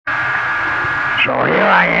So here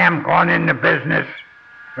I am going into business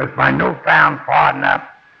with my newfound partner,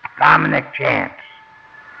 Dominick Cianci.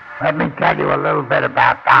 Let me tell you a little bit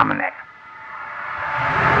about Dominick.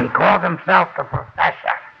 He called himself the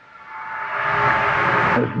Professor.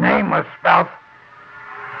 His name was spelled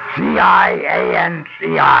Cianci,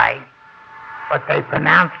 but they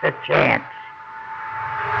pronounced it Cianci.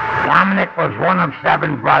 Dominick was one of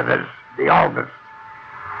 7 brothers, the oldest.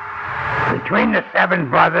 Between the 7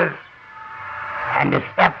 brothers and his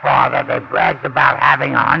stepfather, they bragged about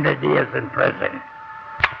having 100 years in prison.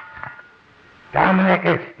 Dominick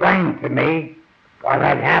explained to me what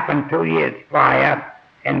had happened 2 years prior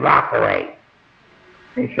in Rockaway.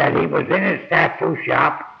 He said he was in his tattoo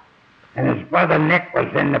shop and his brother Nick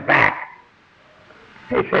was in the back.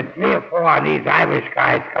 He said 3 or 4 of these Irish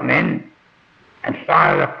guys come in and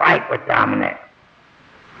started a fight with Dominick.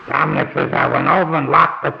 Dominick says, I went over and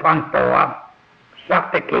locked the front door,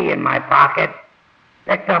 stuck the key in my pocket,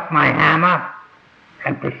 picked up my hammer,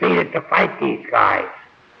 and proceeded to fight these guys.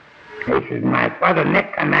 He said, my brother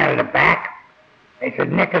Nick came out of the back. He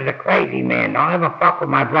said, Nick is a crazy man. Don't ever fuck with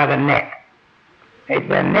my brother Nick. He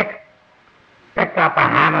said, Nick picked up a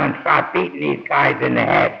hammer and started beating these guys in the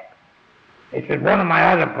head. He said, one of my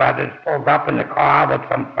other brothers pulled up in the car with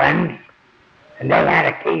some friends, and they had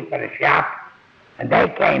a key for the shop, and they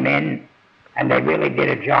came in, and they really did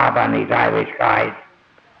a job on these Irish guys.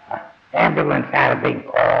 Ambulance had to be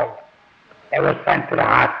called. They were sent to the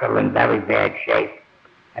hospital in very bad shape,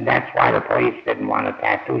 and that's why the police didn't want a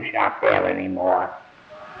tattoo shop there anymore.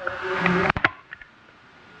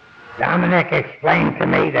 Dominick explained to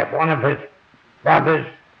me that one of his brothers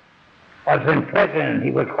was in prison.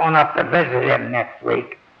 He was going up to visit him next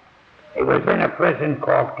week. He was in a prison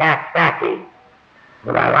called Cianci,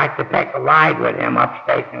 but I'd like to take a ride with him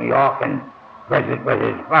upstate New York and visit with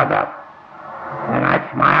his brother. And I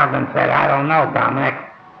smiled and said, I don't know, Dominick.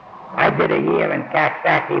 I did a year in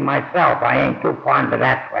Cianci myself. I ain't too fond of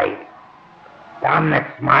that place. Dominick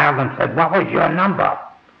smiled and said, what was your number?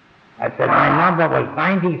 I said, my number was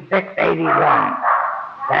 9681.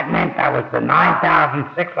 That meant I was the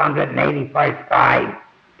 9,681st guy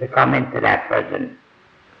to come into that prison.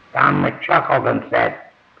 Dominick chuckled and said,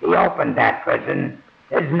 he opened that prison.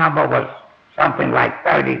 His number was something like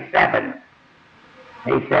 37.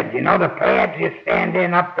 He said, you know the pads you stand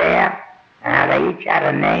in up there? And how they each had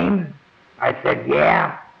a name? I said,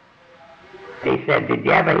 yeah. He said, did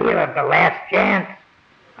you ever hear of the Last Chance?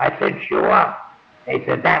 I said, sure. He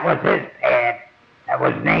said, that was his pad. That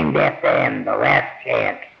was named after him, the Last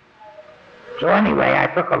Chance. So anyway, I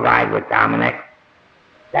took a ride with Dominick.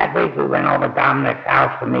 That week we went over to Dominick's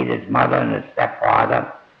house to meet his mother and his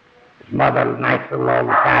stepfather. His mother, a nice little old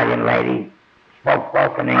Italian lady, spoke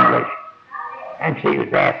broken English. And she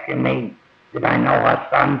was asking me, did I know her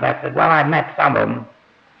sons? I said, well, I met some of them.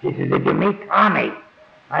 She said, did you meet Tommy?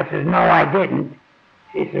 I said, no, I didn't.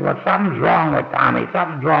 She said, well, something's wrong with Tommy.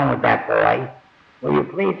 Something's wrong with that boy. Will you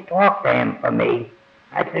please talk to him for me?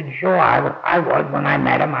 I said, sure, I would. When I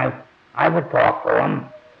met him, I would talk to him.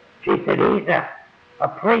 She said, he's a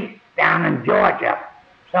priest down in Georgia.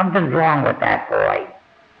 Something's wrong with that boy.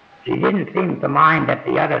 She didn't seem to mind that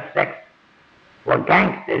the other 6 were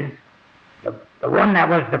gangsters. The one that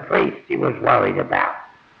was the priest she was worried about.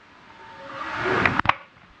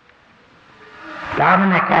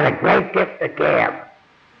 Dominick had a great gift of gab.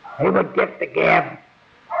 He would gift the gab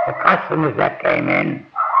to customers that came in.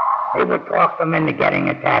 He would talk them into getting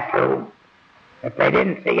a tattoo. If they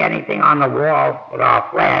didn't see anything on the wall with our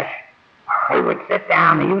flash, he would sit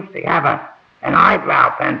down. He used to have an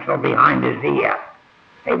eyebrow pencil behind his ear.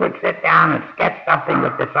 He would sit down and sketch something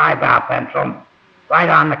with this eyebrow pencil right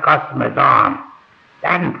on the customer's arm.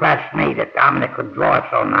 That impressed me that Dominick could draw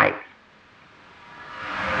so nice.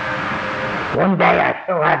 One day I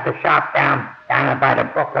still had the shop down by the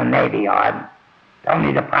Brooklyn Navy Yard.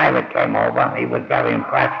 Tony the Pirate came over. He was very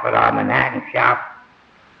impressed with our Manhattan shop.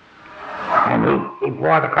 And he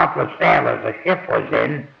brought a couple of sailors. A ship was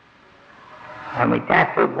in, and we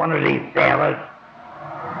tattooed one of these sailors.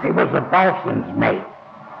 He was a boatswain's mate.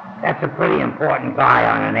 That's a pretty important guy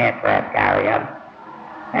on an aircraft carrier.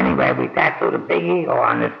 Anyway, we tattooed a big eagle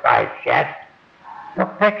on this guy's chest,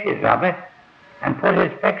 took pictures of it, and put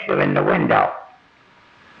his picture in the window.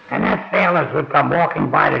 And as sailors would come walking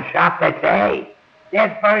by the shop, they'd say, hey,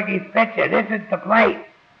 there's Bergie's picture. This is the place.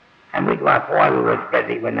 And we thought, boy, we was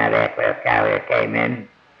busy when that aircraft carrier came in.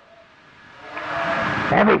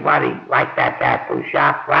 Everybody liked that tattoo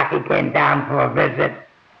shop. Rocky came down for a visit.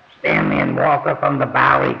 Stanley and Walter from the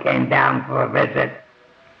Bowery came down for a visit.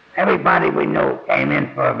 Everybody we knew came in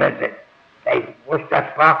for a visit. They wished us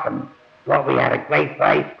welcome. Thought we had a great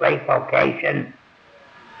place, great location.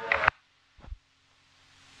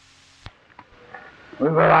 We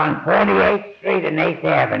were on 48th Street and 8th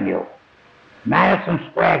Avenue. Madison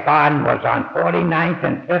Square Garden was on 49th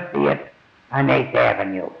and 50th and 8th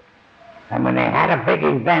Avenue. And when they had a big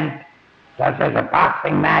event, such as a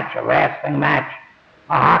boxing match, a wrestling match,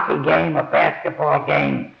 a hockey game, a basketball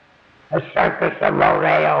game, a circus, a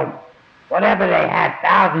rodeo, whatever they had,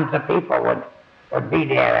 thousands of people would be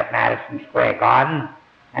there at Madison Square Garden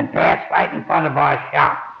and pass right in front of our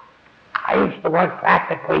shop. I used to work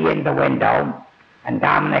practically in the window, and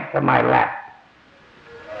Dominick to my left.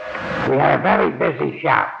 We had a very busy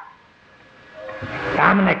shop.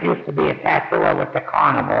 Dominick used to be a tattooer with the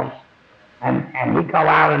carnivals, and he'd go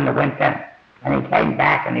out in the winter, and he came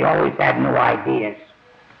back and he always had new ideas.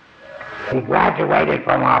 He graduated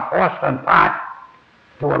from our porcelain pot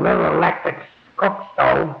to a little electric cook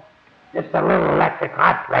stove, just a little electric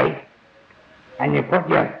hot plate, and you put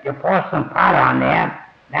your porcelain pot on there.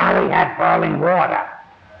 Now we had boiling water.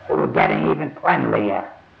 We were getting even cleanlier.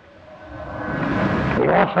 He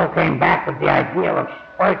also came back with the idea of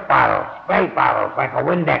spray bottles, like a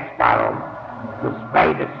Windex bottle, to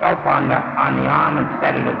spray the soap on the arm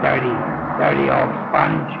instead of the dirty old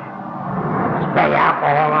sponge. Spray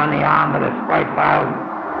alcohol on the arm with a spray bottle,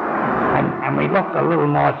 and we looked a little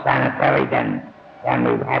more sanitary than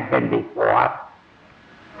we had been before.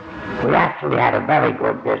 We actually had a very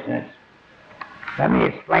good business. Let me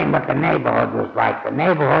explain what the neighborhood was like. The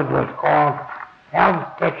neighborhood was called Hell's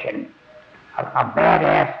Kitchen, a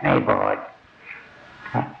badass neighborhood.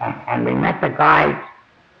 And we met the guys,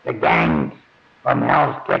 the gangs from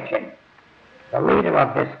Hell's Kitchen. The leader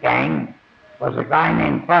of this gang was a guy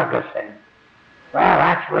named Ferguson. Well,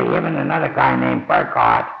 actually, him and another guy named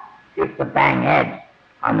Burkhart used to bang heads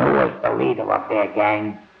on who was the leader of their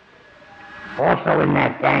gang. Also in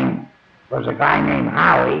that gang was a guy named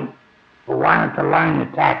Howie, who wanted to learn the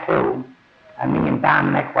tattoo, and me and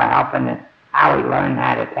Dominick were helping Howie learn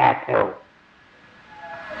how to tattoo.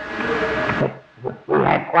 We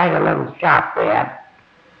had quite a little shop there.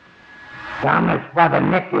 Dominick's brother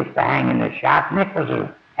Nick used to hang in the shop. Nick was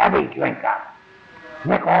a heavy drinker.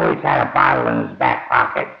 Nick always had a bottle in his back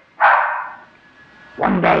pocket.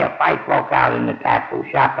 One day a fight broke out in the tattoo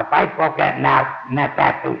shop. The fight broke out in that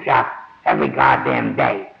tattoo shop every goddamn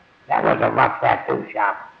day. That was a rough tattoo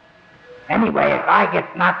shop. Anyway, a guy gets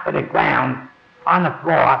knocked to the ground on the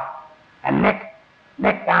floor, and Nick,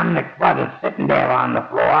 Dominick's brother, sitting there on the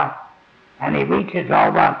floor, and he reaches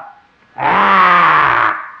over,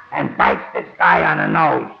 and bites this guy on the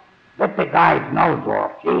nose. Bit the guy's nose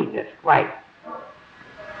off. Jesus Christ.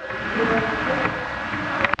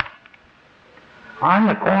 On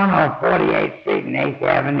the corner of 48th Street and 8th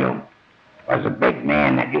Avenue was a big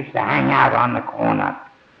man that used to hang out on the corner.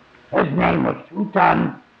 His name was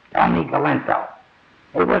Two-Ton Tony Galento.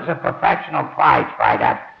 He was a professional prize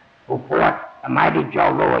fighter who fought the mighty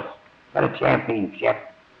Joe Louis for the championship.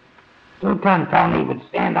 Two-Ton Tony would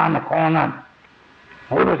stand on the corner.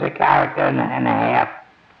 He was a character and a half,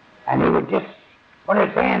 and he would just put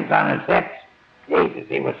his hands on his hips. Jesus,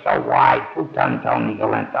 he was so wide, Two-Ton Tony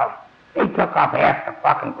Galento. He took up half the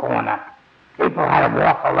fucking corner. People had to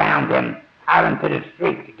walk around him, out into the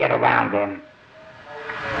street to get around him.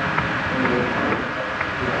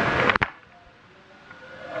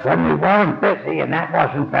 When we weren't busy, and that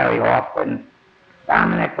wasn't very often,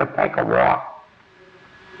 Dominick would take a walk.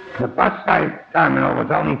 The bus terminal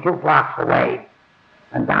was only 2 blocks away,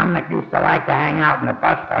 and Dominick used to like to hang out in the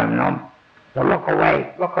bus terminal to look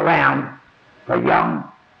around for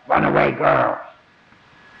young runaway girls.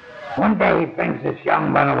 One day he brings this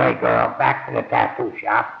young runaway girl back to the tattoo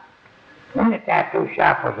shop. In the tattoo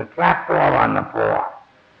shop was a trapdoor on the floor.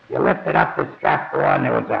 You lifted up this trapdoor and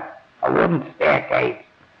there was a wooden staircase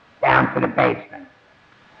down to the basement.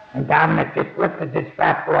 And Dominick just lifted this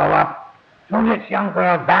trapdoor up, threw this young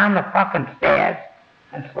girl down the fucking stairs,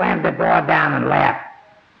 and slammed the door down and laughed.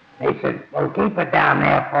 He said, we'll keep her down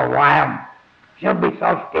there for a while. She'll be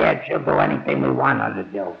so scared she'll do anything we want her to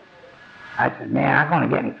do. I said, man, I'm going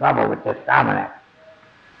to get in trouble with this Dominick.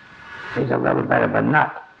 He's a little bit of a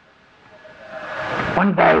nut.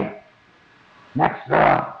 One day, next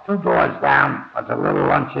door, 2 doors down, was a little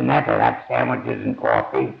luncheonette that had sandwiches and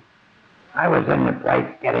coffee. I was in the place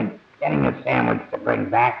getting a sandwich to bring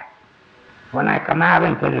back. When I come out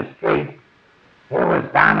into the street, here was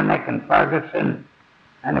Dominick and Ferguson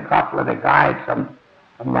and a couple of the guys from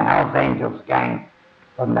the Hells Angels gang,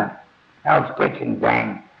 from the Hell's Kitchen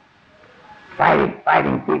gang,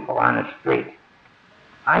 fighting people on the street.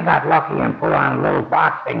 I got lucky and put on a little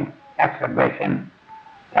boxing exhibition,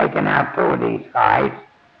 taking out 2 of these guys,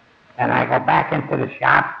 And I go back into the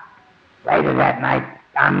shop. Later that night,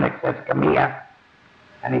 Dominick says, come here.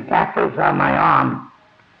 And he tattoos on my arm.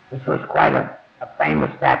 This was quite a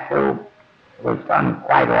famous tattoo. It was done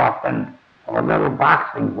quite often of a little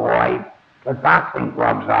boxing boy with boxing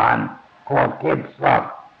gloves on called Kid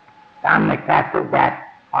Slug. Dominick tattooed that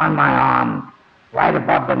on my arm right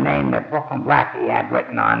above the name that Brooklyn Blackie had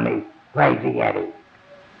written on me, Crazy Eddie.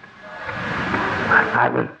 I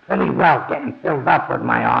was pretty well getting filled up with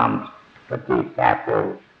my arms with these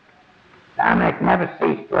tattoos. Dominick never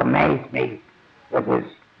ceased to amaze me with his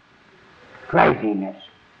craziness.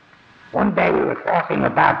 One day we were talking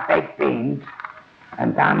about baked beans,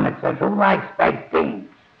 and Dominick says, who likes baked beans?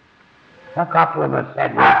 A couple of us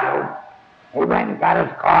said we do. He went and got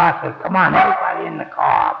his car, says, come on, everybody in the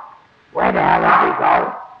car. Where the hell did we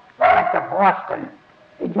go? We went to Boston.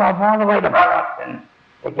 He drove all the way to Boston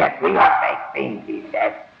to get real baked beans, he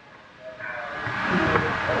said.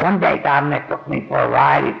 One day Dominick took me for a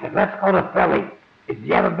ride. He said, let's go to Philly. He said,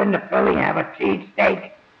 you ever been to Philly and have a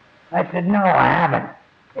cheesesteak? I said, no, I haven't.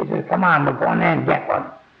 He said, come on, we're going there and get one.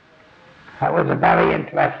 That was a very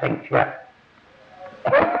interesting trip.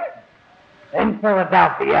 In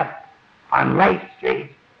Philadelphia, on Race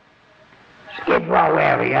Street, Skid Row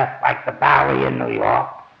area, like the Bowery in New York,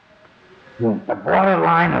 the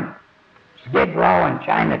borderline of Skid Row and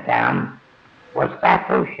Chinatown was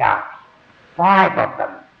tattoo shops, 5 of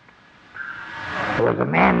them. There was a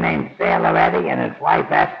man named Sailor Eddie and his wife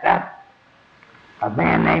Esther, a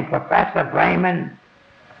man named Professor Brayman,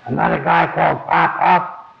 another guy called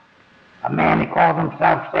Pop-Up, a man who called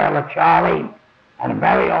himself Sailor Charlie, and a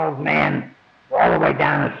very old man all the way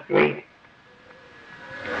down the street,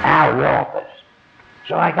 Al Walters.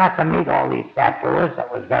 So I got to meet all these tattooers.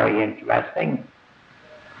 That was very interesting.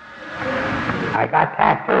 I got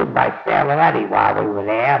tattooed by Sailor Eddie while we were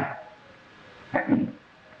there.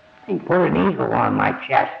 He put an eagle on my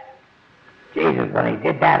chest. Jesus, when he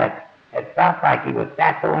did that, it felt like he was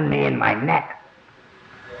tattooing me in my neck.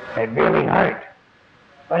 It really hurt.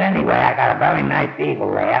 But anyway, I got a very nice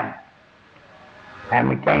eagle there. And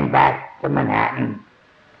we came back to Manhattan.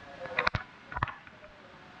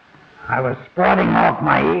 I was sporting off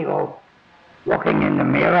my eagle, looking in the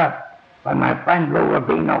mirror, when my friend Lou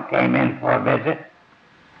Rubino came in for a visit.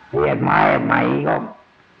 He admired my eagle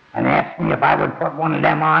and asked me if I would put one of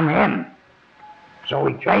them on him. So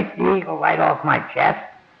we traced the eagle right off my chest,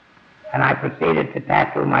 and I proceeded to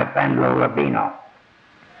tattoo my friend Lou Rubino.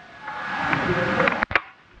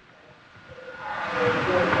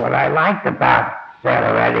 What I liked about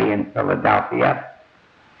Sailor Eddie in Philadelphia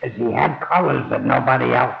is he had colors that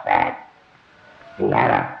nobody else had. He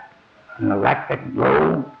had an electric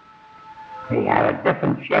blue. He had a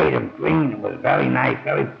different shade of green. It was very nice,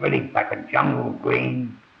 very pretty, like a jungle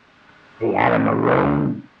green. He had a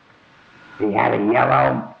maroon. He had a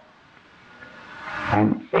yellow.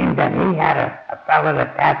 And it seemed that he had a fella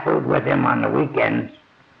that tattooed with him on the weekends.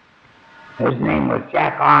 His name was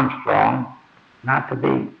Jack Armstrong, not to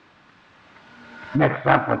be mixed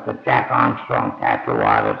up with the Jack Armstrong tattoo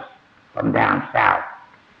artist from down south.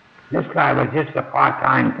 This guy was just a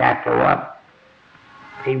part-time tattooer.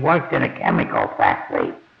 He worked in a chemical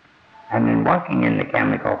factory, and in working in the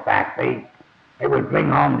chemical factory, they would bring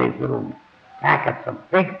home these little packets of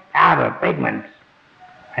big powder pigments,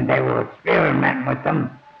 and they were experimenting with them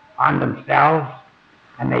on themselves,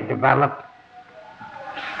 and they developed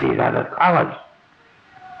these other colors.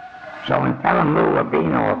 So in telling Lou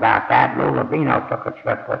Rubino about that, Lou Rubino took a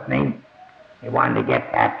trip with me. He wanted to get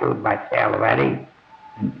tattooed by Sailor Eddie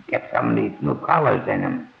and get some of these new colors in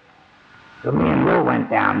him. So me and Lou went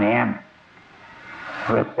down there,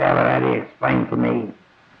 where Sailor Eddie explained to me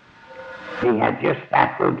he had just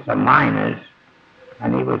tattooed some miners,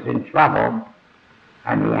 and he was in trouble,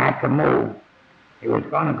 and he had to move. He was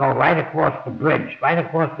going to go right across the bridge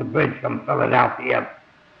from Philadelphia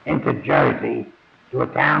into Jersey, to a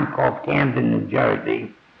town called Camden, New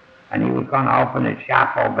Jersey, and he was going to open his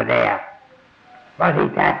shop over there. But he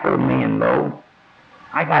tattooed me and Lou.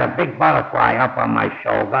 I got a big butterfly up on my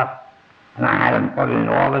shoulder, and I had him put in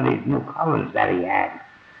all of these new colors that he had.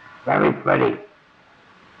 Very pretty.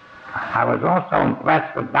 I was also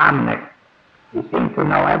impressed with Dominick. He seemed to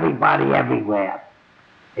know everybody everywhere.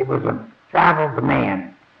 He was a traveled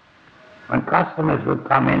man. When customers would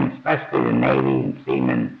come in, especially the Navy and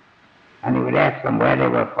seamen, and he would ask them where they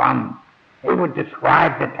were from, he would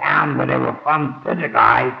describe the town where they were from to the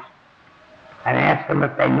guys and ask them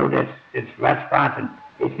if they knew this restaurant. And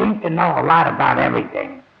he seemed to know a lot about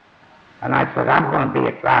everything. And I said, I'm going to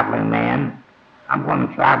be a traveling man. I'm going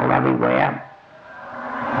to travel everywhere.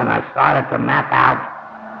 And I started to map out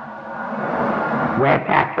where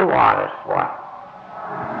tattoo artists were.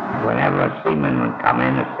 Whenever a seaman would come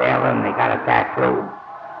in, a sailor, and they got a tattoo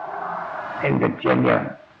in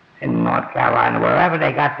Virginia, in North Carolina, wherever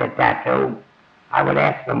they got their tattoo, I would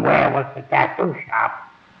ask them where was the tattoo shop,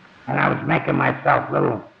 and I was making myself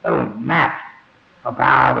little maps of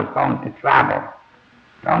how I was going to travel.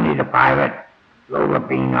 Tony the Pirate, Lou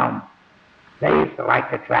Rubino, they used to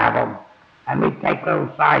like to travel, and we'd take little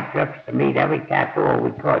side trips to meet every tattooer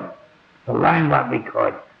we could, to learn what we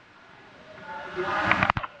could.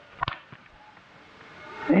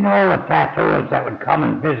 You know, all the tattooers that would come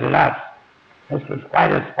and visit us, this was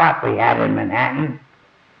quite a spot we had in Manhattan.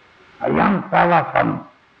 A young fella from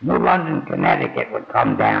New London, Connecticut would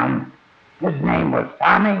come down. His name was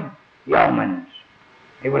Tommy Yeomans.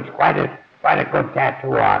 He was quite a good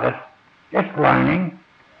tattoo artist, just learning,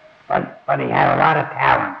 but he had a lot of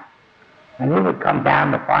talent. And he would come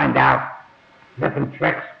down to find out different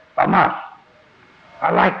tricks from us.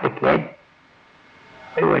 I liked the kid.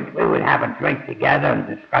 We would have a drink together and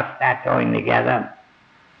discuss tattooing together.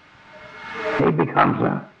 He becomes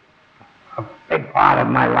a big part of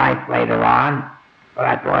my life later on, but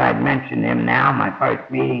I thought I'd mention him now, my first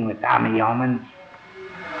meeting with Tommy Yeomans.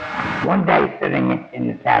 One day, sitting in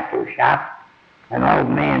the tattoo shop, an old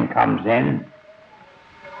man comes in.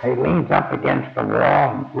 He leans up against the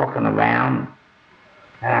wall, looking around,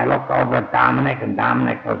 and I looked over at Dominick, and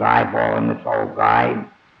Dominick was eyeballing this old guy,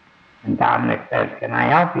 and Dominick says, "Can I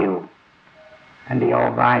help you?" And the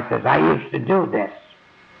old guy says, "I used to do this."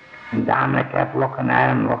 And Dominick kept looking at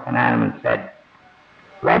him, and said,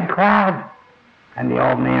 "Red Cloud?" And the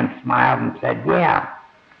old man smiled and said, "Yeah."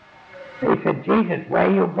 He said, "Jesus, where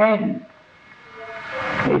you been?"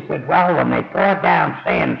 He said, "Well, when they tore down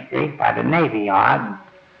Sand Street by the Navy Yard,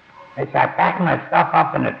 they said, I packed my stuff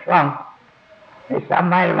up in a trunk. They said, I'm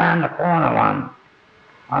right around the corner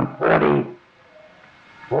on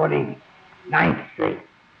 49th Street.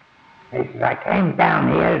 He says, I came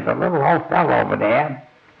down here, there's a little hotel over there,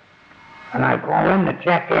 and I go in to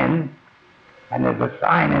check in, and there's a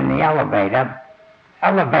sign in the elevator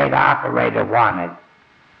operator wanted.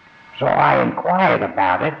 So I inquired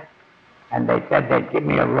about it, and they said they'd give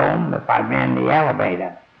me a room if I ran the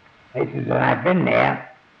elevator. He says, and I've been there,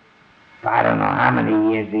 I don't know how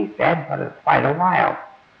many years, he said, but it's quite a while.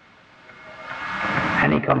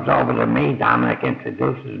 And he comes over to me, Dominick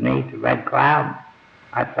introduces me to Red Cloud.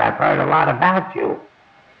 I said, I've heard a lot about you.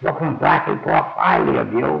 Looking Blackie talks highly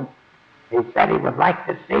of you. He said he would like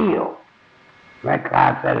to see you. Red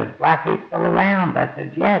Cloud said, is Blackie still around? I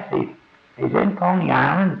said, yes, he's in Coney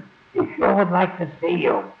Island. He sure would like to see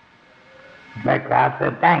you. Red Cloud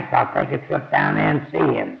said, thanks, I'll take a trip down there and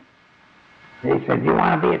see him. He said, you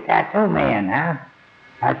want to be a tattoo man, huh?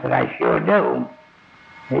 I said, I sure do.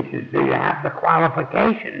 He says, do you have the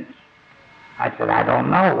qualifications? I said, I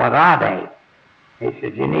don't know. What are they? He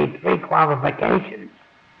said, you need 3 qualifications.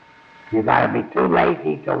 You got to be too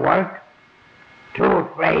lazy to work, too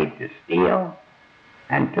afraid to steal,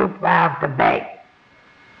 and too proud to beg.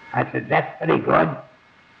 I said, that's pretty good.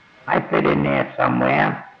 I fit in there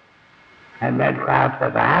somewhere. And Red Cloud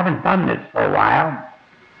says, I haven't done this for a while,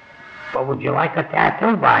 but would you like a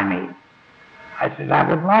tattoo by me? I said, I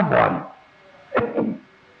would love one.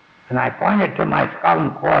 And I pointed to my skull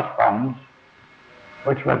and crossbones,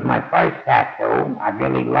 which was my first tattoo. I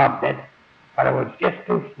really loved it, but it was just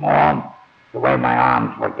too small, the way my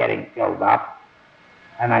arms were getting filled up.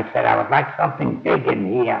 And I said, I would like something big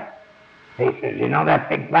in here. He says, you know that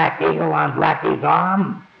big black eagle on Blackie's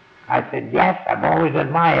arm? I said, yes, I've always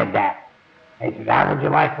admired that. He said, how would you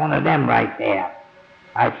like one of them right there?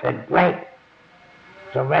 I said, great.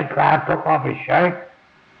 So Red Cloud took off his shirt.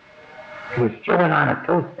 He was chewing on a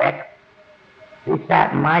toothpick. He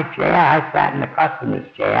sat in my chair. I sat in the customer's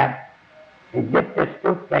chair. He dipped his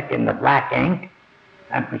toothpick in the black ink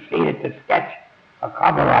and proceeded to sketch a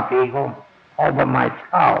cover-up eagle over my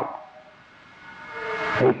skull.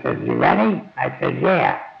 He says, you ready? I said,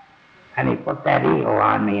 yeah. And he put that eagle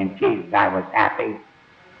on me, and geez, I was happy.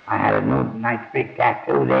 I had a new nice big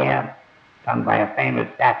tattoo there, done by a famous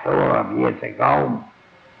tattooer of years ago.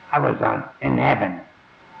 I was in heaven.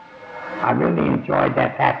 I really enjoyed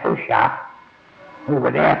that tattoo shop. We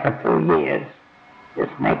were there for 2 years,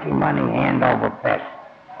 just making money hand over fist.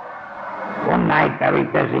 One night, very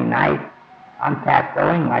busy night, I'm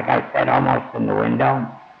tattooing, like I said, almost in the window,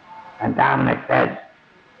 and Dominick says,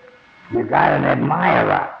 you got an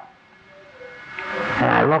admirer.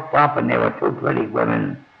 And I looked up, and there were 2 pretty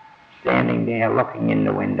women standing there looking in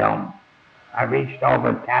the window. I reached over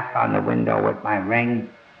and tapped on the window with my ring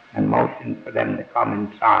and motioned for them to come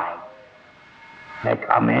inside. They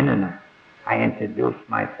come in, and I introduced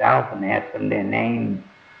myself and asked them their name.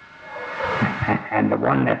 And the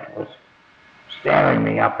one that was staring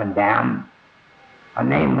me up and down, her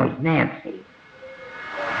name was Nancy.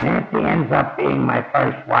 Nancy ends up being my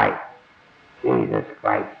first wife. Jesus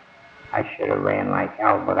Christ, I should have ran like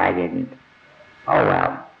hell, but I didn't. Oh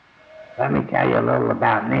well, let me tell you a little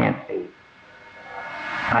about Nancy.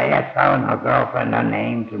 I asked her and her girlfriend their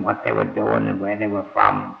names and what they were doing and where they were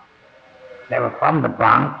from. They were from the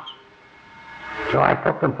Bronx, so I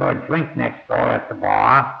took them for a drink next door at the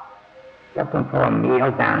bar, took them for a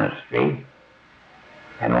meal down the street,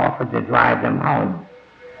 and offered to drive them home.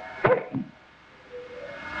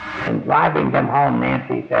 In driving them home,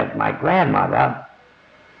 Nancy says, my grandmother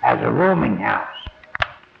has a rooming house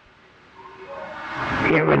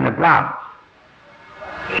here in the Bronx.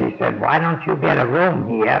 She said, why don't you get a room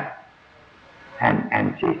here?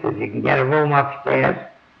 And she says, you can get a room upstairs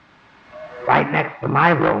right next to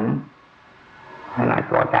my room. And I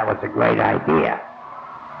thought that was a great idea.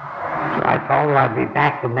 So I told her I'd be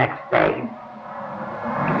back the next day,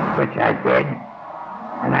 which I did.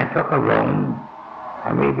 And I took a room,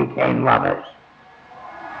 and we became lovers.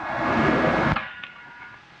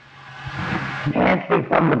 Nancy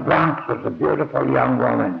from the Bronx was a beautiful young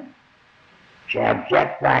woman. She had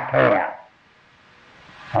jet black hair.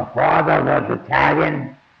 Her father was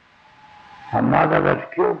Italian. Her mother was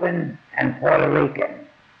Cuban and Puerto Rican.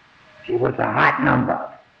 She was a hot number.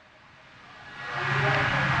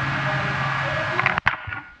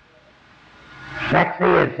 Sexy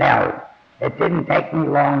as hell. It didn't take me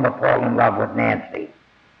long to fall in love with Nancy.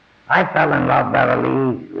 I fell in love very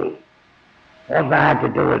easily. All I had to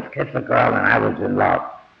do was kiss a girl and I was in love.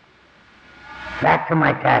 Back to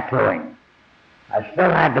my tattooing. I still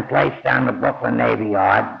had the place down the Brooklyn Navy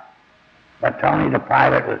Yard, but Tony the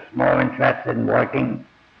Pirate was more interested in working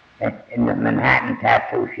in the Manhattan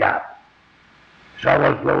tattoo shop. So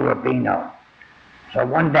was Lou Rubino. So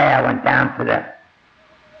one day I went down to the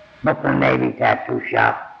Brooklyn Navy tattoo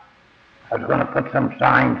shop. I was going to put some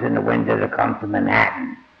signs in the window to come to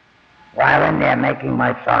Manhattan. While in there making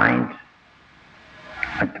my signs,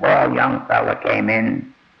 a tall young fella came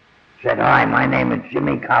in, said, hi, my name is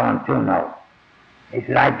Jimmy Colantuno. He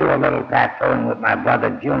said, I do a little tattooing with my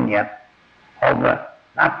brother Junior over,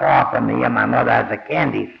 not far from here. My mother has a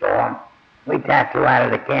candy store. We tattoo out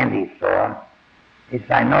of the candy store. He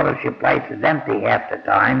said, I notice your place is empty half the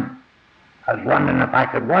time. I was wondering if I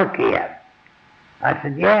could work here. I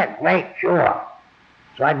said, yeah, great, sure.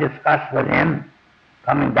 So I discussed with him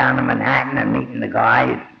coming down to Manhattan and meeting the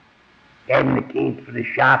guys, gave him the keys for the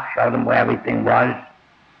shop, showed him where everything was.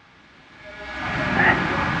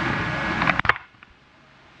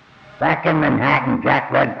 Back in Manhattan,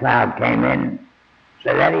 Jack Red Cloud came in,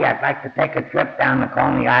 said, Eddie, I'd like to take a trip down to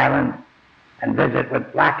Coney Island and visit with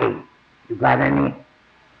Blackie. You got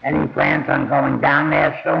any plans on going down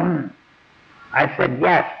there soon? I said,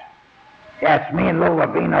 yes. Yes, me and Lou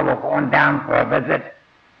Rubino were going down for a visit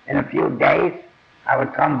in a few days. I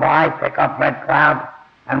would come by, pick up Red Cloud,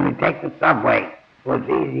 and we'd take the subway. It was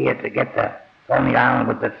easier to get to Coney Island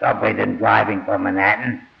with the subway than driving from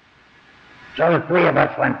Manhattan. So the three of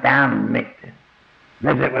us went down and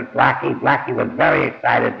visit with Blackie. Blackie was very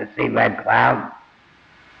excited to see Red Cloud.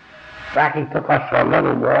 Blackie took us for a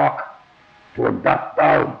little walk to a duck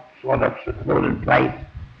boat, sort of secluded place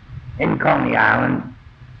in Coney Island,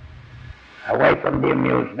 away from the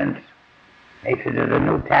amusements. He said, there's a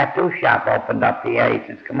new tattoo shop opened up here. He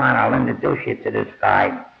says, come on, I'll introduce you to this guy.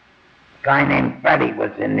 A guy named Freddie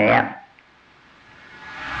was in there.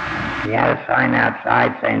 He had a sign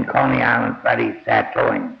outside saying, Coney Island Freddie's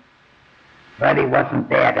Tattooing. Freddie wasn't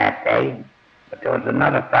there that day, but there was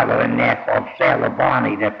another fellow in there called Sailor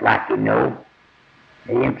Barney that Blackie knew.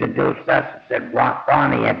 He introduced us and said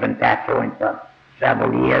Barney had been tattooing for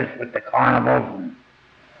several years with the carnivals and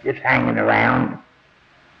just hanging around.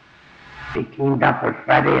 He teamed up with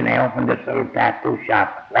Freddie and they opened this little tattoo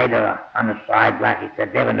shop. Later on the side, Blackie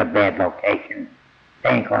said, they're in a bad location. They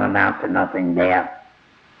ain't going to amount to nothing there.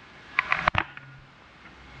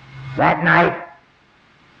 That night,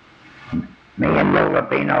 me and Lou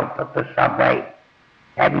Rubino took the subway,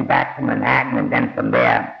 heading back to Manhattan and then from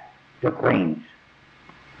there to Queens.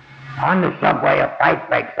 On the subway, a fight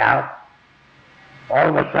breaks out.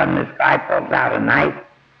 All of a sudden, this guy pulls out a knife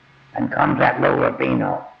and comes at Lou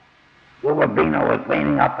Rubino. Lou Rubino was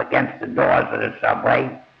leaning up against the doors of the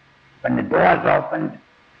subway. When the doors opened,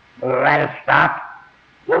 we were at a stop.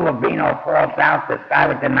 Lou Rubino falls out. This guy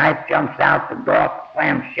with the knife jumps out. The door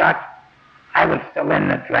slams shut. I was still in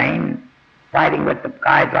the train, fighting with the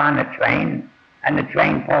guys on the train, and the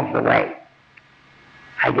train pulls away.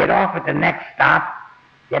 I get off at the next stop,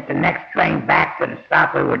 Get the next train back to the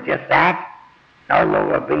stop we were just at. No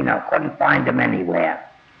Lou Rubino. Couldn't find him anywhere.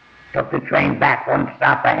 Took the train back one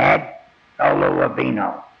stop ahead. No Lou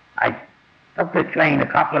Rubino. I took the train a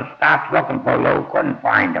couple of stops looking for Lou. Couldn't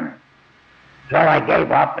find him. So I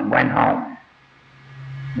gave up and went home.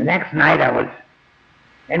 The next night I was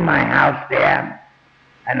in my house there,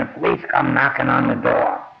 and the police come knocking on the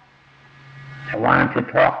door. They wanted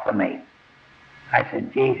to talk to me. I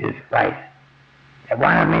said, Jesus Christ. They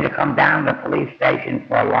wanted me to come down to the police station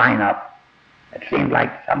for a lineup. It seemed like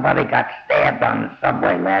somebody got stabbed on the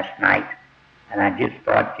subway last night, and I just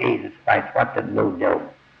thought, Jesus Christ, what did Lou do?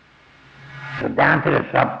 So down to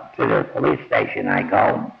the police station I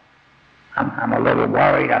go. I'm a little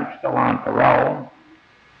worried. I'm still on parole.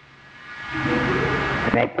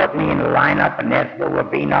 And they put me in the lineup, and there's Lou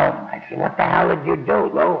Rubino. I said, what the hell did you do,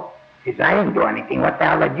 Lou? He said, I didn't do anything. What the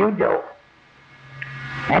hell did you do?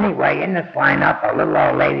 Anyway, in this lineup, a little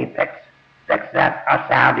old lady picks us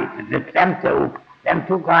out. He says, it's them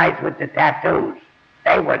two guys with the tattoos.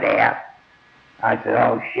 They were there. I said,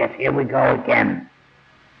 oh shit, here we go again.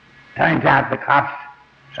 Turns out the cops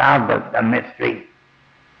solved the mystery.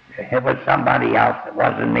 It was somebody else. It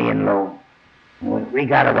wasn't me and Lou. We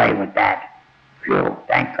got away with that. Phew,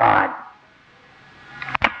 thank God.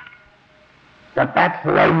 But that's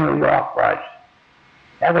the way New York was.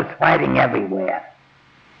 There was fighting everywhere.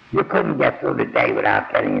 You couldn't get through the day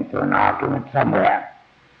without getting into an argument somewhere.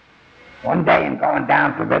 One day I'm going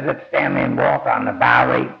down to visit Stanley and Walt on the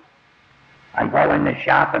Bowery. I go in the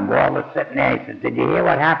shop and Walt is sitting there. He said, did you hear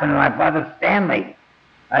what happened to my brother Stanley?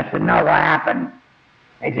 I said, no, what happened?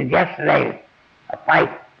 He said, yesterday a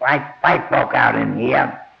fight broke out in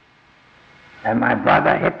here. And my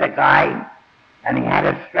brother hit the guy, and he had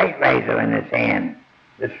a straight razor in his hand.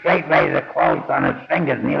 The straight razor closed on his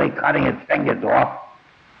fingers, nearly cutting his fingers off.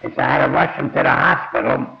 He said, I had to rush him to the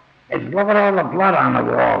hospital. He said, look at all the blood on the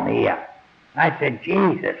wall here. I said,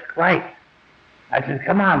 Jesus Christ. I said,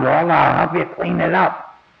 come on, Walt, I'll help you clean it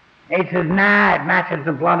up. He says, nah, it matches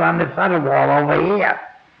the blood on this other wall over here.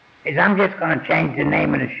 He said, I'm just going to change the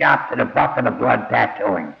name of the shop to the Bucket of Blood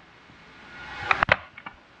Tattooing.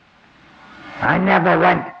 I never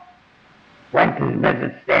went to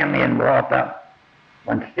visit Stanley and Walter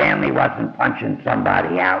when Stanley wasn't punching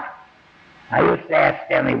somebody out. I used to ask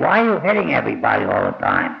Stanley, why are you hitting everybody all the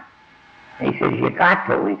time? He says, you got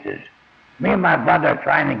to. He says, me and my brother are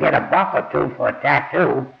trying to get $1 or $2 for a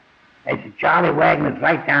tattoo. He said, Charlie Wagner's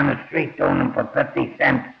right down the street doing them for 50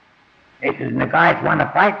 cents. He says, and the guys want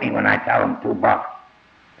to fight me when I tell them $2.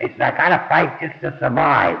 He says, I got to fight just to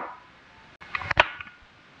survive.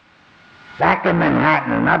 Back in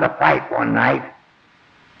Manhattan, another fight one night,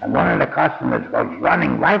 and one of the customers goes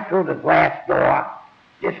running right through the glass door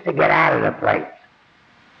just to get out of the place.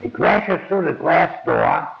 He crashes through the glass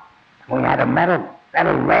door. We had a metal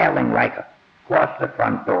railing like across the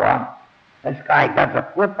front door. This guy does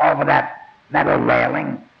a flip over that metal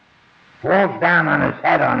railing, falls down on his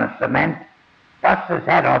head on the cement, busts his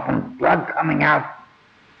head open, blood coming out,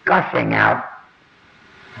 gushing out.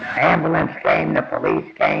 The ambulance came, the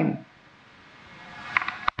police came.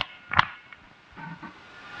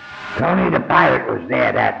 Tony the pirate was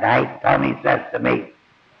there that night. Tony says to me,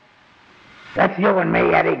 let's you and me,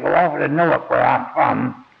 Eddie, go over to Newark where I'm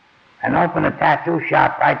from and open a tattoo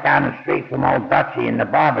shop right down the street from old Dutchy in the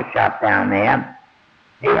barber shop down there.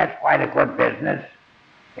 He has quite a good business.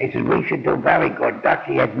 He said, we should do very good.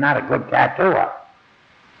 Dutchy is not a good tattooer.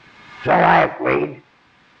 So I agreed.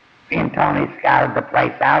 Me and Tony scouted the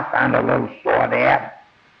place out, found a little store there.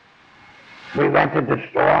 We rented the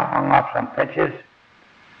store, hung up some pictures.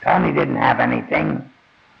 Tony didn't have anything.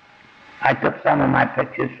 I took some of my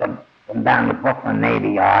pictures from down the Brooklyn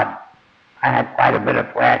Navy Yard. I had quite a bit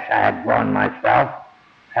of flash I had drawn myself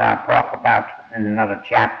that I'll talk about in another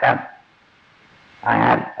chapter. I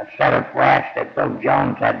had a set of flash that Bill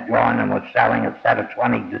Jones had drawn and was selling, a set of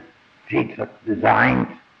 20 sheets of designs.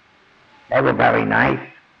 They were very nice.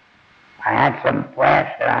 I had some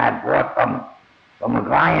flash that I had bought from a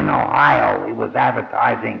guy in Ohio. He was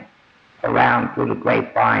advertising around through the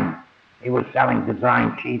grapevine. He was selling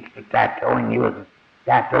design sheets for tattooing. He was a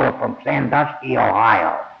tattooer from Sandusky,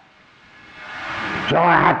 Ohio. So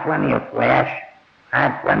I had plenty of flash. I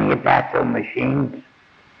had plenty of tattoo machines.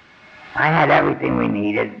 I had everything we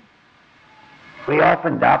needed. We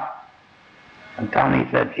opened up, and Tony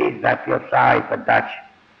said, Jesus, I feel sorry for Dutch.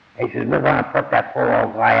 He says, we're going to put that poor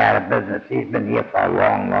old guy out of business. He's been here for a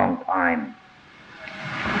long, long time.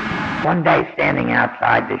 One day, standing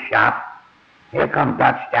outside the shop, here comes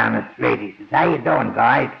Dutch down the street. He says, how you doing,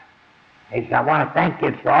 guys? He says, I want to thank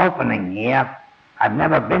you for opening here. I've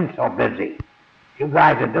never been so busy. You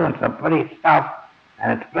guys are doing some pretty stuff,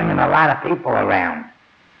 and it's bringing a lot of people around.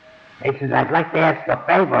 He says, I'd like to ask a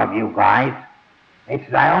favor of you guys. He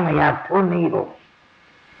says, I only have 2 needles.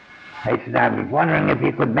 He says, I was wondering if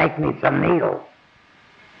you could make me some needles.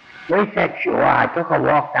 We said, sure. I took a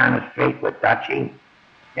walk down the street with Dutchie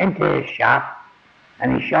into his shop,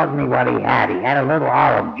 and he showed me what he had. He had a little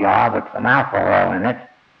olive jar with some alcohol in it,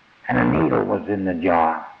 and a needle was in the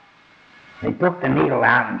jar. He took the needle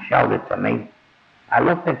out and showed it to me. I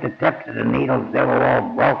looked at the tips of the needles. They were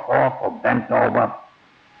all broke off or bent over.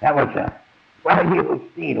 That was a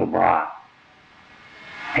well-used needle bar.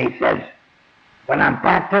 He says, when I'm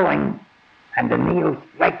tattooing and the needle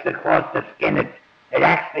breaks across the skin, it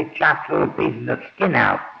actually chops little pieces of skin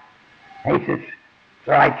out. He says,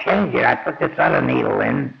 so I changed it. I put this other needle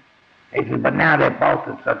in. He says, but now they're both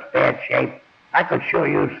in such bad shape, I could sure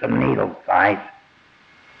use some needles, guys.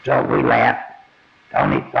 So we laughed.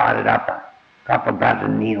 Tony started up a couple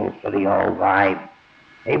dozen needles for the old guy.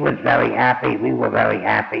 He was very happy. We were very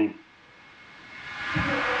happy.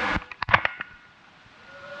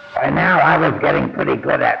 By now, I was getting pretty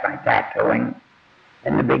good at my tattooing.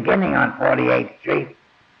 In the beginning on 48th Street,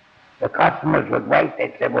 the customers would wait.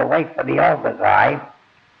 They'd say, we'll wait for the older guy.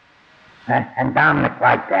 And Dominick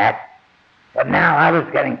liked that. But now I was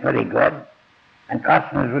getting pretty good. And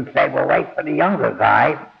customers would say, we'll wait for the younger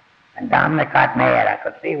guy. And Dominick got mad. I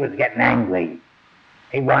could see he was getting angry.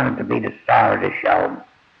 He wanted to be the star of the show.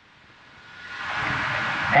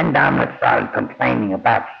 Then Dominick started complaining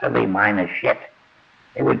about silly minor shit.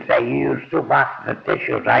 He would say, you used 2 boxes of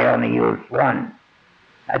tissues, I only used 1.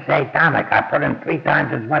 I'd say, Dominick, I put in 3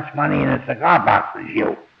 times as much money in a cigar box as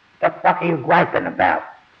you. What the fuck are you griping about?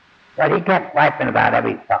 But he kept griping about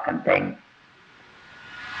every fucking thing.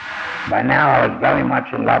 By now I was very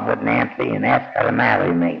much in love with Nancy and asked her to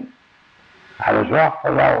marry me. I was off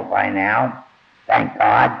parole by now, thank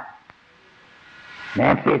God.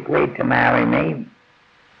 Nancy agreed to marry me,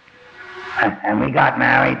 and we got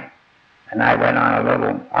married, and I went on a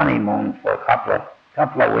little honeymoon for a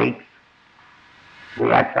couple of weeks. We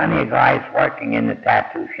had plenty of guys working in the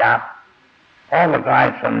tattoo shop, all the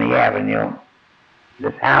guys from the Avenue.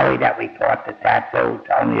 This Howie that we taught to tattoo,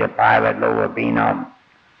 Tony the Pirate, Lou Rubino.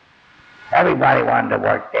 Everybody wanted to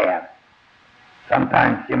work there.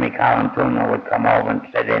 Sometimes Jimmy Colantuno would come over and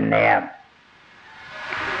sit in there.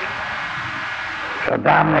 So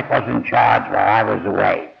Dominick was in charge while I was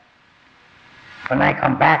away. When I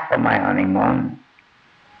come back from my honeymoon,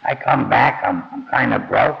 I'm kind of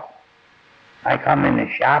broke. I come in the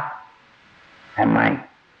shop, and my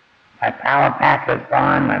power pack is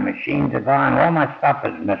gone, my machines are gone, all my stuff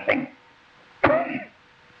is missing.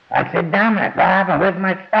 I said, Dominick, what happened? Where's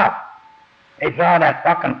my stuff? He said, that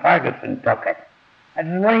fucking Ferguson took it. I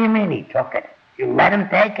said, what do you mean he took it? You let him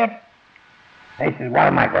take it? He said, what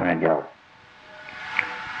am I going to do?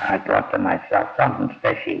 I thought to myself, something's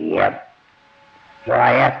fishy here. So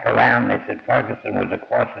I asked around, they said Ferguson was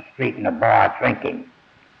across the street in a bar drinking.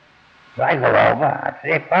 So I go over, I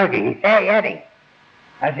say, hey, Fergie. He said, hey, Eddie.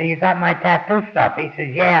 I said, you got my tattoo stuff? He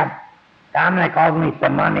says, yeah. Dominick owed me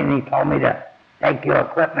some money and he told me to take your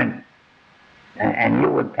equipment and you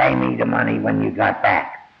would pay me the money when you got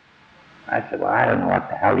back. I said, well, I don't know what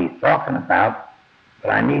the hell he's talking about, but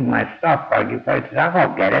I need my stuff, Fergie. He says, I'll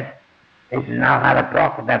go get it. He says, now I'll have to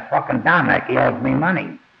talk with that fucking Dominick. He owes me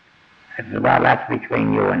money. I said, well, that's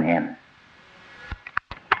between you and him.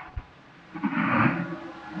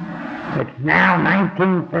 It's now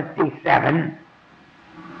 1957.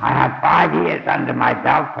 I have 5 years under my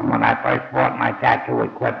belt from when I first bought my tattoo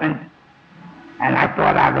equipment, and I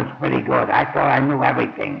thought I was pretty good. I thought I knew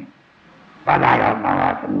everything, but I don't know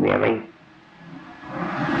nothing really.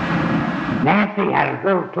 Nancy had a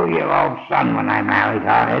little 2-year-old son when I married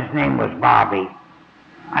her. His name was Bobby.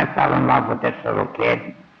 I fell in love with this little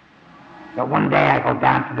kid. So one day I go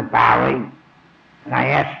down to the Bowery, and I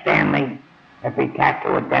asked Stanley if he'd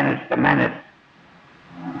tattoo a Dennis the Menace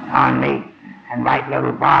on me and write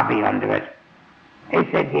little Bobby under it. He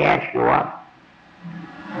said, yeah, sure.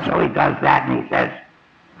 So he does that, and he says,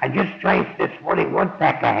 I just traced this Woody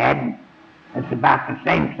Woodpecker head. It's about the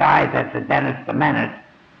same size as the Dennis the Menace.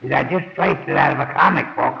 He said, I just traced it out of a comic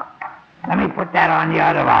book. Let me put that on your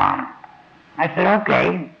other arm. I said,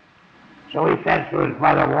 okay. So he says to his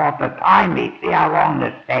brother Walter, time me, see how long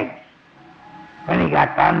this takes. When he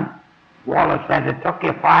got done, Walter says, it took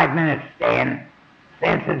you 5 minutes, Stan.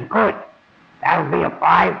 Stan says, good. That'll be a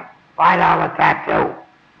 $5 tattoo.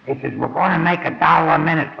 He says, we're going to make $1 a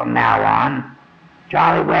minute from now on.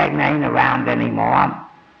 Charlie Wagner ain't around anymore,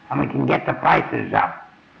 and we can get the prices up.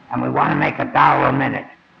 And we want to make $1 a minute.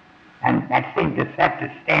 And that seemed to set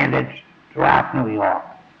the standards throughout New York.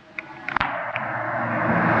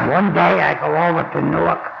 One day I go over to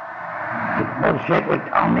Newark to bullshit with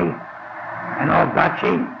Tony and old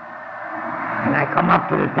Dutchie, and I come up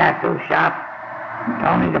to the tattoo shop, and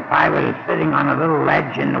Tony the Pirate is sitting on a little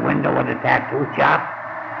ledge in the window of the tattoo shop.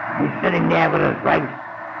 He's sitting there with his legs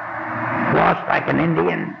crossed like an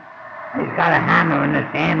Indian. He's got a hammer in his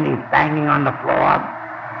hand, he's banging on the floor.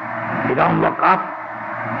 He don't look up.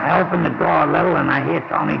 I open the door a little and I hear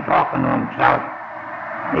Tony talking to himself.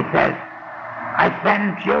 He says, I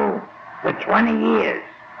sentenced you to 20 years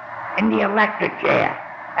in the electric chair.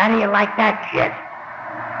 How do you like that shit?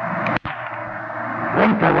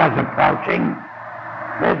 Winter was approaching.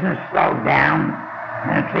 Business slowed down,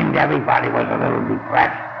 and it seemed everybody was a little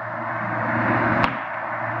depressed.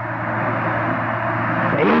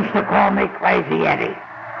 They used to call me Crazy Eddie.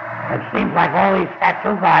 It seems like all these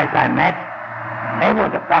tattoo guys I met, they were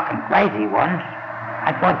the fucking crazy ones.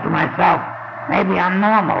 I thought to myself, maybe I'm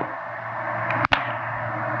normal.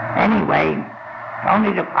 Anyway,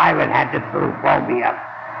 Tony the Pirate had the true phobia.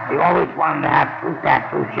 He always wanted to have two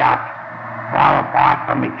tattoo shops far apart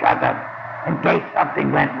from each other. In case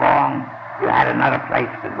something went wrong, you had another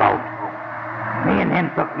place to go to. Me and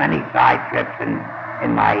him took many side trips in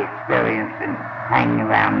my experience in hanging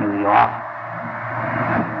around New York.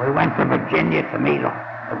 We went to Virginia to meet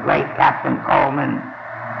the great Captain Coleman.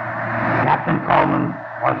 Captain Coleman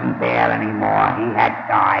wasn't there anymore. He had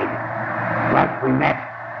died. Plus we met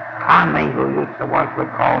Conley, who used to work with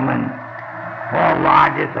Coleman. Paul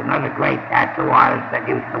Rogers, another great tattoo artist that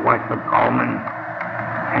used to work with Coleman.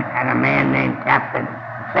 And a man named Captain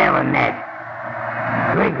Sailor Ned.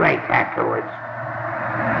 Three great tattooers.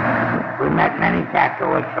 We met many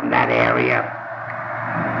tattooers from that area.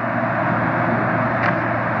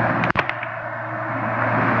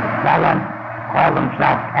 Fella called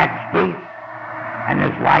himself Eigth, and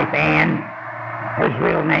his wife Ann. His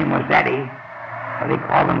real name was Eddie, but he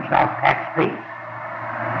called himself Eigth.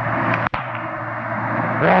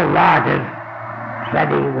 Paul Rogers said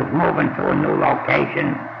he was moving to a new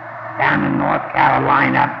location down in North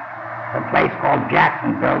Carolina, a place called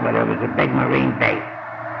Jacksonville, where there was a big Marine base.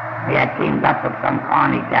 He had teamed up with some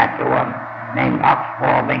carny tattooer named Huck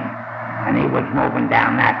Spaulding, and he was moving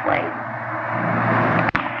down that way.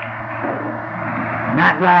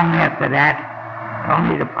 Not long after that,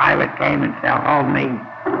 Tony the Pirate came and said, hold me.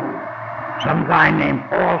 Some guy named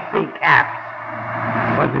Paul C. Capps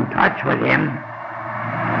was in touch with him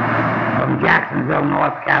from Jacksonville,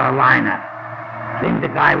 North Carolina. Seemed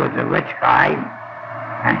the guy was a rich guy,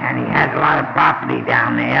 and he had a lot of property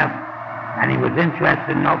down there, and he was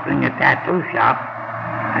interested in opening a tattoo shop,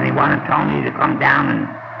 and he wanted Tony to come down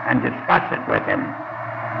and discuss it with him.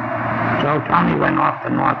 So Tony went off to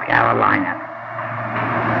North Carolina.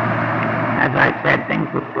 As I said, things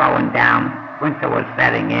were slowing down. Winter was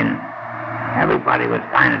setting in. Everybody was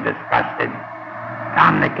kind of disgusted.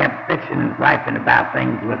 Dominick kept bitching and griping about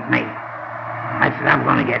things with me. I said, I'm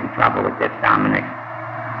going to get in trouble with this, Dominick.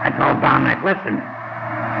 I told Dominick, listen,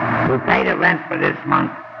 we pay the rent for this month.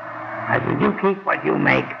 I said, you keep what you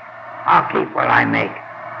make. I'll keep what I make.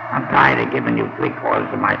 I'm tired of giving you 3/4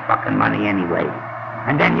 of my fucking money anyway.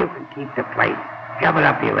 And then you can keep the place. Shove it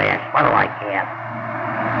up your ass. What do I care?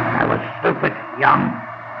 I was stupid, young.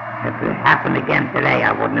 If it happened again today,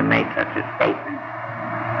 I wouldn't have made such a statement.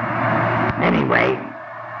 Anyway,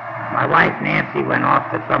 my wife Nancy went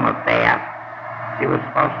off to some affair. She was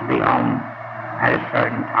supposed to be home at a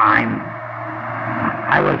certain time.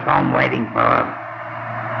 I was home waiting for her.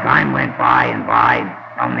 Time went by and by.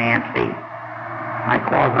 No Nancy. I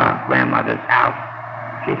called her grandmother's house.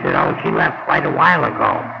 She said, oh, she left quite a while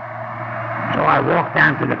ago. So I walked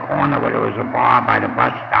down to the corner where there was a bar by the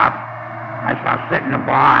bus stop. I saw her sit in the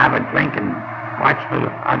bar, have a drink, and watch for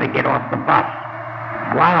her to get off the bus.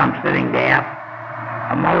 While I'm sitting there,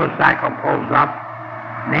 a motorcycle pulls up.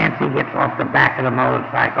 Nancy gets off the back of the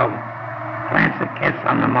motorcycle, plants a kiss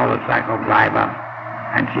on the motorcycle driver,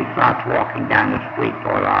 and she starts walking down the street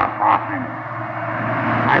toward our apartment.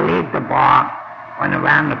 I leave the bar, went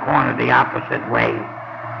around the corner the opposite way.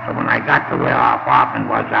 So when I got to where our apartment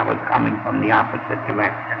was, I was coming from the opposite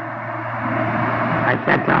direction. I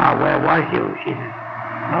said to her, where was you? She said,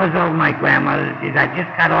 I was over my grandmother's. She said, I just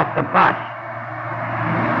got off the bus.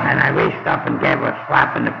 And I reached up and gave her a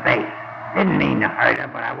slap in the face. Didn't mean to hurt her,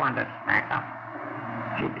 but I wanted to smack her.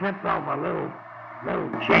 She tripped over a little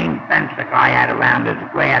chain fence the guy had around his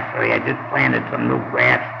grass, where he had just planted some new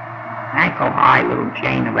grass. Ankle-high little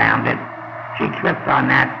chain around it. She tripped on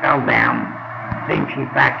that, fell down. Seemed she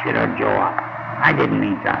fractured her jaw. I didn't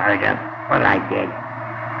mean to hurt her, but I did.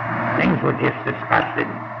 Things were just disgusted.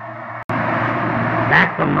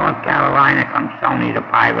 Back from North Carolina comes Tony the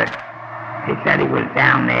Pirate. He said he was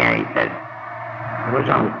down there. He said there was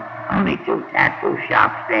only 2 tattoo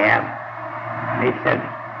shops there. He said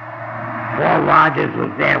Paul Rogers was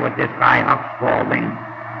there with this guy Huck Spaulding.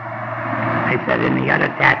 He said in the other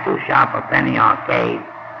tattoo shop, a Penny Arcade.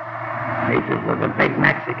 He says was a big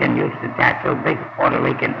Mexican used to tattoo, big Puerto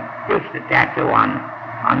Rican used to tattoo on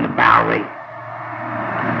the Bowery.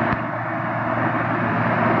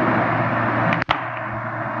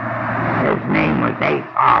 His name was Eigth.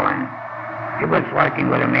 He was working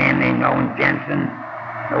with a man named Owen Jensen,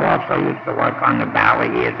 who also used to work on the Bowery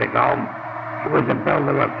years ago. He was a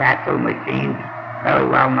builder of tattoo machines, very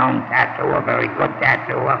well-known tattooer, very good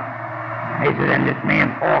tattooer. He said, and this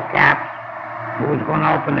man, Paul Capps, who was going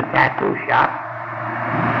to open a tattoo shop,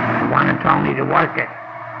 he wanted Tony to work it.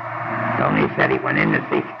 Tony said he went in to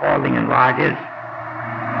see Spaulding and Rogers,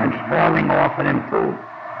 and Spaulding offered him two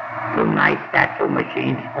nice tattoo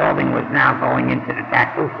machines. Spaulding was now going into the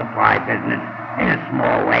tattoo supply business in a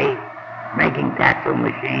small way, making tattoo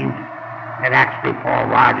machines, and actually Paul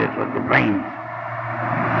Rogers was the brains.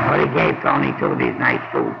 But he gave Tony 2 of these nice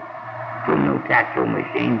two new tattoo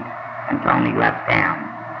machines, and Tony left town.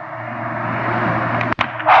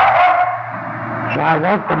 So I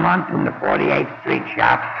worked a month in the 48th Street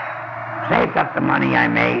shop, saved up the money I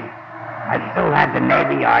made. I still had the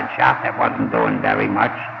Navy Yard shop that wasn't doing very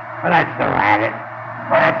much, but I still had it.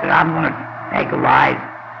 But I said, I'm going to take a ride.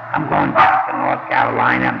 I'm going back to North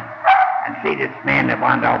Carolina and see this man that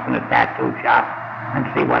wanted to open a tattoo shop and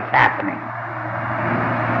see what's happening.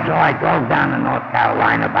 So I drove down to North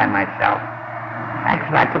Carolina by myself.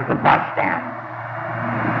 Actually, I took the bus down.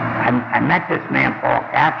 I met this man, Paul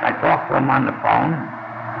Capps. I talked to him on the phone.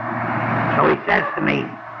 So he says to me,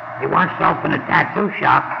 he wants to open a tattoo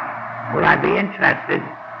shop. Would I be interested?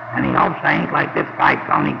 And he hopes I ain't like this guy,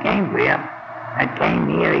 Tony Cambria, that came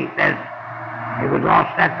here. He says he was all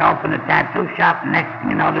set to open a tattoo shop, and next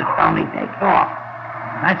thing you know, this Tony takes off.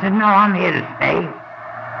 I said, no, I'm here to stay.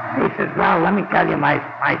 He says, well, let me tell you my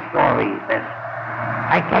story. He says,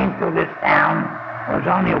 I came through this town. It was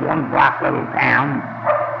only a 1-block little town.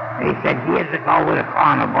 He said, years ago with a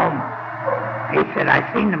carnival. He said, I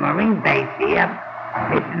seen the Marine base here.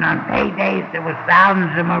 He said, on paydays there was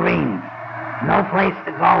thousands of Marines. No place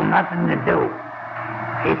to go, nothing to do.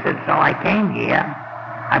 He said, so I came here.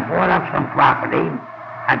 I bought up some property.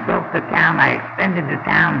 I built the town. I extended the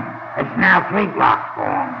town. It's now 3 blocks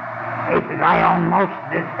long. He said, I own most of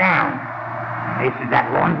this town. He said,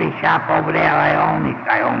 that laundry shop over there I own. He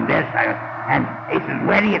said, I own this. And he said,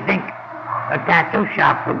 where do you think a tattoo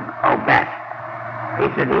shop would go best? He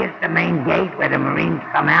said, here's the main gate where the Marines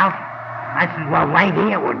come out. I said, well, right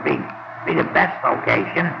here would be the best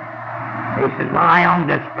location. He said, well, I own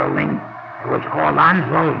this building. It was called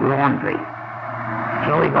Onslow's Laundry.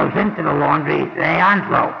 So he goes into the laundry. He said, hey,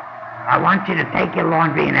 Onslow, I want you to take your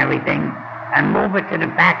laundry and everything and move it to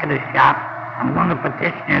the back of the shop. I'm going to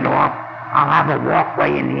petition it off. I'll have a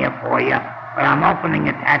walkway in here for you, but I'm opening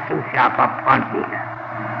a tattoo shop up front here.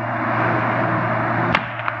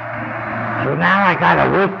 So now I got a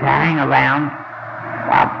roof to hang around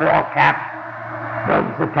while Paul Capps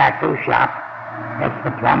builds the tattoo shop, gets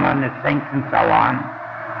the plumber and the sinks and so on.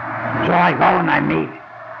 So I go and I meet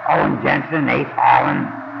Owen Jensen, Eigth.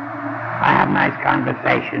 I have nice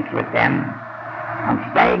conversations with them. I'm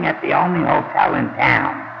staying at the only hotel in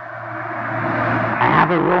town. I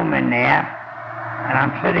have a room in there, and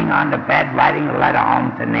I'm sitting on the bed writing a letter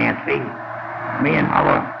home to Nancy. Me and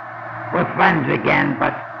her were friends again,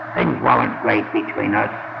 but things weren't great between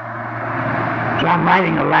us. So I'm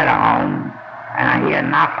writing a letter home, and I hear a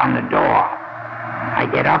knock on the door. I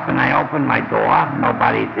get up and I open my door.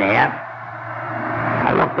 Nobody's there.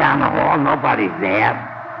 I look down the hall. Nobody's there.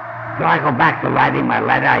 So I go back to writing my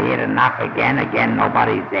letter. I hear the knock again. Again,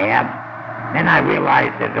 nobody's there. Then I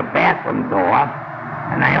realize there's a bathroom door,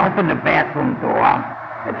 and I open the bathroom door.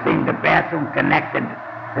 It seemed the bathroom connected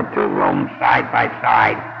the 2 rooms side by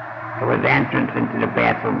side. There was entrance into the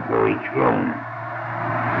bathroom through each room.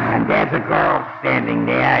 And there's a girl standing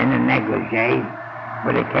there in a negligee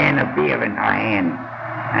with a can of beer in her hand.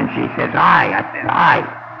 And she says, hi. I said, hi.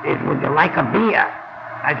 She says, would you like a beer?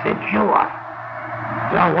 I said, sure.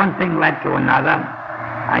 So one thing led to another.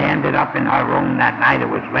 I ended up in her room that night. It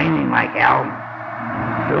was raining like hell.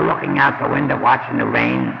 We were looking out the window watching the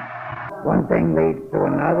rain. One thing leads to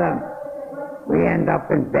another. We end up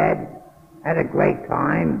in bed, had a great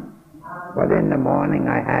time. But in the morning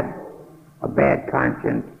I had a bad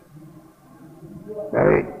conscience.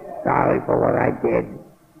 Very sorry for what I did.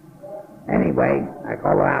 Anyway, I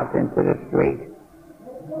go out into the street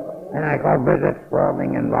and I go visit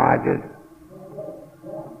Spaulding and Rogers.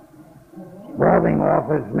 Spaulding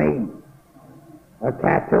offers me a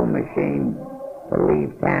tattoo machine to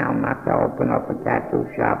leave town, not to open up a tattoo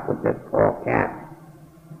shop with this poor cat.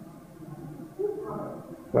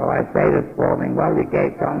 So I say to Spaulding, well, you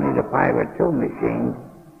gave Tony the Pirate 2 machines.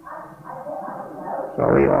 So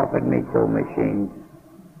he offered me 2 machines.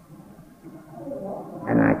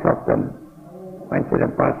 And I took them, went to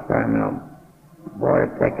the bus terminal, bought a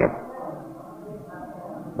ticket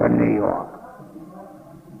for New York.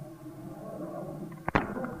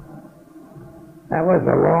 That was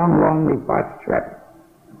a long, lonely bus trip.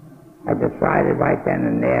 I decided right then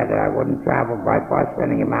and there that I wouldn't travel by bus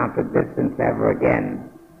any amount of distance ever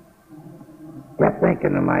again. Kept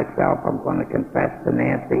thinking to myself, I'm going to confess to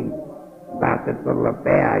Nancy about this little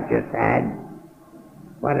affair I just had.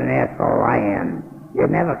 What an asshole I am.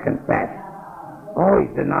 You never confess.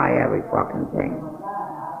 Always deny every fucking thing.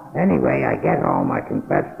 Anyway, I get home, I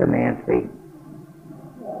confess to Nancy.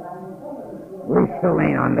 We still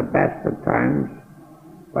ain't on the best of terms,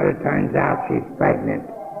 but it turns out she's pregnant.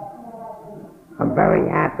 I'm very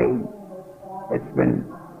happy. It's been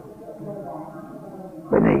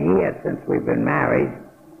a year since we've been married,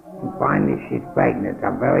 and finally she's pregnant.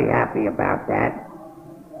 I'm very happy about that.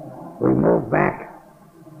 We moved back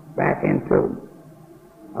into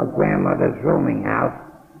our grandmother's rooming house.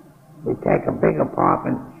 We take a big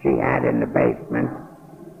apartment she had in the basement,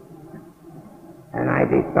 and I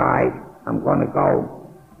decide I'm going to go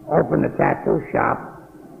open a tattoo shop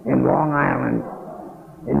in Long Island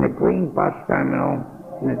in the green bus terminal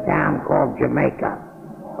in a town called Jamaica.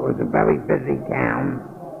 It was a very busy town,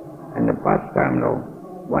 and the bus terminal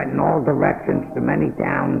went in all directions to many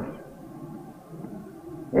towns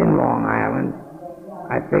in Long Island.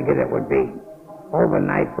 I figured it would be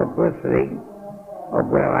overnight publicity of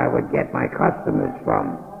where I would get my customers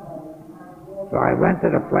from. So I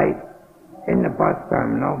rented a place in the bus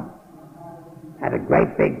terminal, had a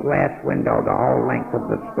great big glass window the whole length of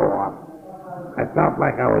the store. I felt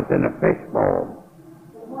like I was in a fishbowl.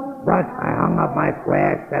 But I hung up my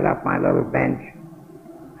flash, set up my little bench,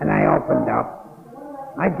 and I opened up.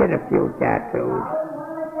 I did a few tattoos,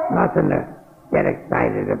 nothing to get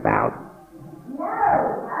excited about.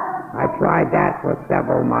 I tried that for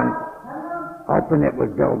several months, hoping it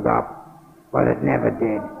would build up, but it never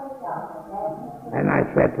did. And I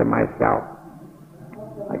said to myself,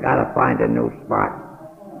 I gotta find a new spot.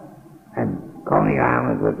 And Coney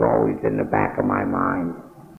Island was always in the back of my mind.